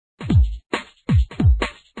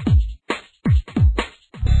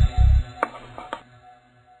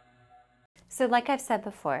So like I've said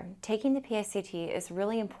before, taking the PSAT is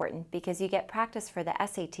really important because you get practice for the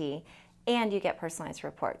SAT and you get personalized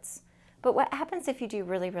reports. But what happens if you do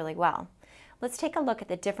really, really well? Let's take a look at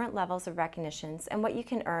the different levels of recognitions and what you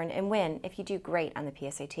can earn and win if you do great on the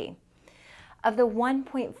PSAT. Of the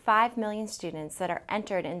 1.5 million students that are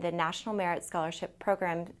entered in the National Merit Scholarship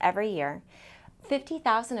Program every year,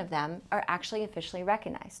 50,000 of them are actually officially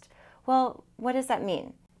recognized. Well, what does that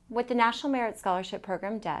mean? What the National Merit Scholarship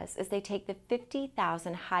Program does is they take the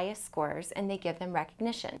 50,000 highest scorers and they give them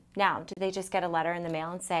recognition. Now, do they just get a letter in the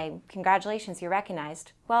mail and say, congratulations, you're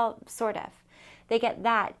recognized? Well, sort of. They get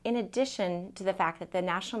that in addition to the fact that the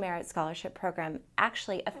National Merit Scholarship Program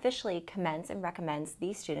actually officially commends and recommends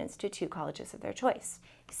these students to 2 colleges of their choice.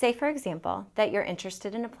 Say, for example, that you're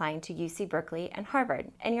interested in applying to UC Berkeley and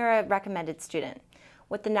Harvard, and you're a recommended student.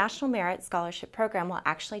 What the National Merit Scholarship Program will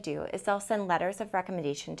actually do is they'll send letters of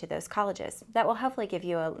recommendation to those colleges that will hopefully give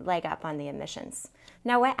you a leg up on the admissions.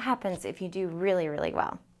 Now, what happens if you do really, really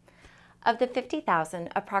well? Of the 50,000,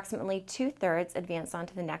 approximately 2/3 advance on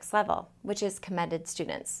to the next level, which is commended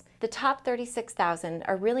students. The top 36,000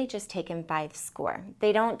 are really just taken by score.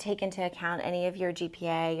 They don't take into account any of your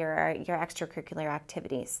GPA or your extracurricular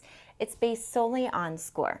activities. It's based solely on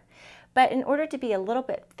score. But in order to be a little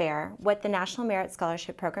bit fair, what the National Merit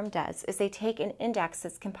Scholarship Program does is they take an index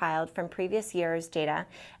that's compiled from previous year's data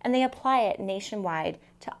and they apply it nationwide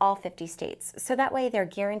to all 50 states. So that way they're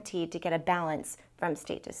guaranteed to get a balance from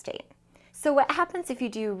state to state. So what happens if you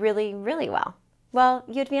do really, really well? Well,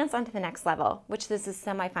 you advance onto the next level, which is the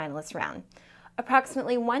semifinalist round.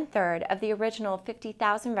 Approximately 1/3 of the original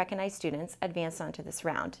 50,000 recognized students advance onto this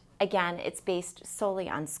round. Again, it's based solely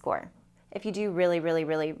on score. If you do really, really,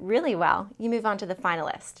 really, really well, you move on to the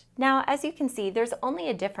finalist. Now, as you can see, there's only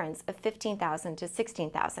a difference of 15,000 to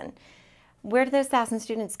 16,000. Where do those 1,000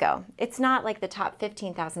 students go? It's not like the top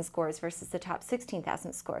 15,000 scores versus the top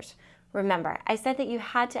 16,000 scores. Remember, I said that you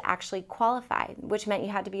had to actually qualify, which meant you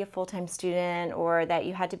had to be a full-time student or that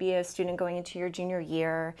you had to be a student going into your junior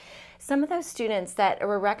year. Some of those students that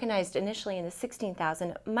were recognized initially in the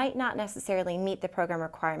 16,000 might not necessarily meet the program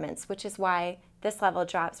requirements, which is why this level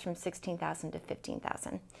drops from 16,000 to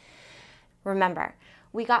 15,000. Remember,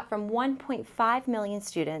 we got from 1.5 million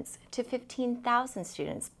students to 15,000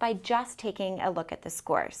 students by just taking a look at the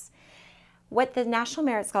scores. What the National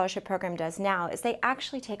Merit Scholarship Program does now is they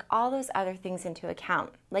actually take all those other things into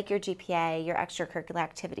account, like your GPA, your extracurricular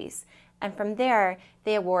activities. And from there,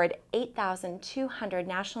 they award 8,200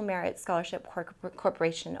 National Merit Scholarship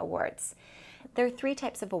Corporation awards. There are 3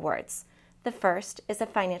 types of awards. The first is a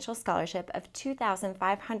financial scholarship of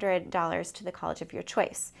 $2,500 to the college of your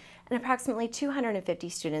choice, and approximately 250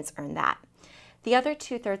 students earn that. The other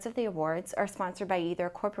 2/3 of the awards are sponsored by either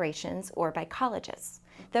corporations or by colleges.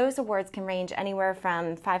 Those awards can range anywhere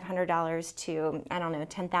from $500 to, I don't know,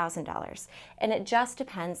 $10,000. And it just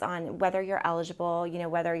depends on whether you're eligible,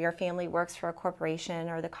 whether your family works for a corporation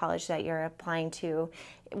or the college that you're applying to,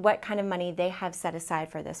 what kind of money they have set aside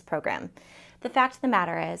for this program. The fact of the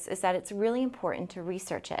matter is that it's really important to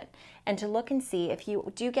research it and to look and see if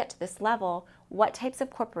you do get to this level, what types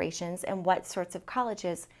of corporations and what sorts of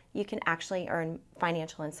colleges you can actually earn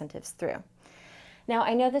financial incentives through. Now,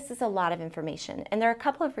 I know this is a lot of information, and there are a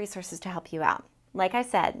couple of resources to help you out. Like I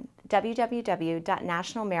said,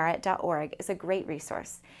 www.nationalmerit.org is a great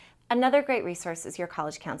resource. Another great resource is your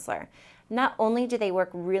college counselor. Not only do they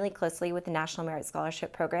work really closely with the National Merit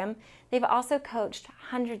Scholarship Program, they've also coached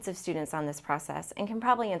hundreds of students on this process and can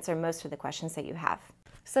probably answer most of the questions that you have.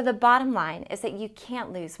 So the bottom line is that you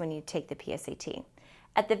can't lose when you take the PSAT.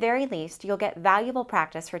 At the very least, you'll get valuable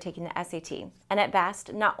practice for taking the SAT. And at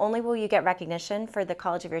best, not only will you get recognition for the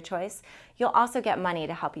college of your choice, you'll also get money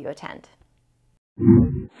to help you attend.